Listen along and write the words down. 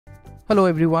Hello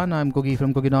everyone, I'm Gogi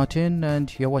from Gogi.in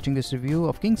and you're watching this review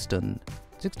of Kingston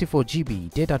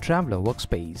 64GB DataTraveler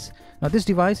Workspace. Now this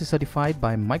device is certified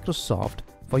by Microsoft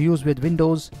for use with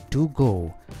Windows 2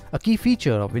 Go, a key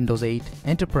feature of Windows 8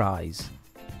 Enterprise.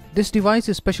 This device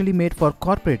is specially made for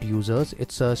corporate users.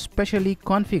 It's a specially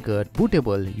configured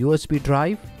bootable USB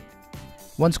drive.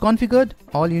 Once configured,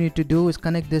 all you need to do is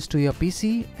connect this to your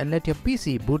PC and let your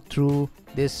PC boot through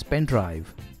this pen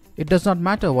drive. It does not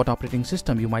matter what operating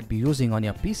system you might be using on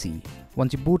your PC.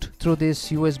 Once you boot through this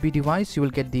USB device, you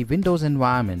will get the Windows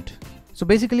environment. So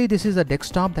basically this is a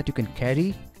desktop that you can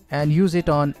carry and use it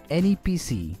on any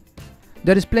PC.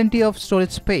 There is plenty of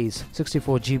storage space,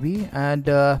 64GB, and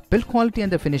build quality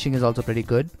and the finishing is also pretty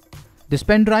good. This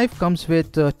pen drive comes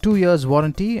with 2 years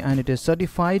warranty and it is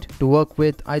certified to work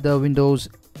with either Windows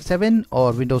 7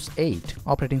 or Windows 8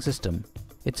 operating system.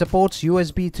 It supports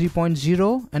USB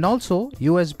 3.0 and also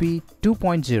USB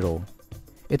 2.0.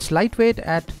 It's lightweight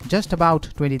at just about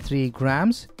 23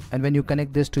 grams, and when you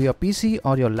connect this to your PC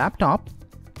or your laptop,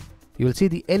 you will see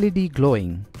the LED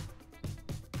glowing.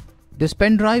 This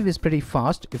pen drive is pretty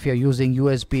fast if you're using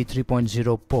USB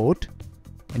 3.0 port,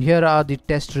 and here are the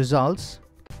test results.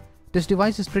 This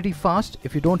device is pretty fast.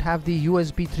 If you don't have the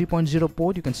USB 3.0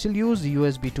 port, you can still use the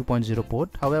USB 2.0 port.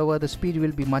 However, the speed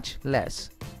will be much less,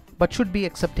 but should be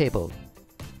acceptable.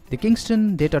 The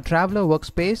Kingston DataTraveler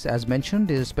Workspace, as mentioned,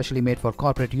 is specially made for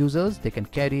corporate users. They can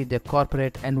carry their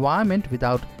corporate environment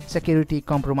without security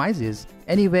compromises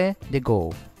anywhere they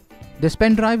go. This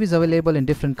pen drive is available in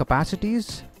different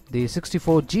capacities. The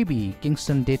 64GB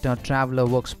Kingston DataTraveler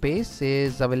Workspace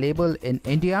is available in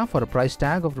India for a price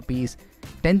tag of Rs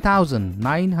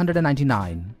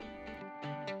 10,999.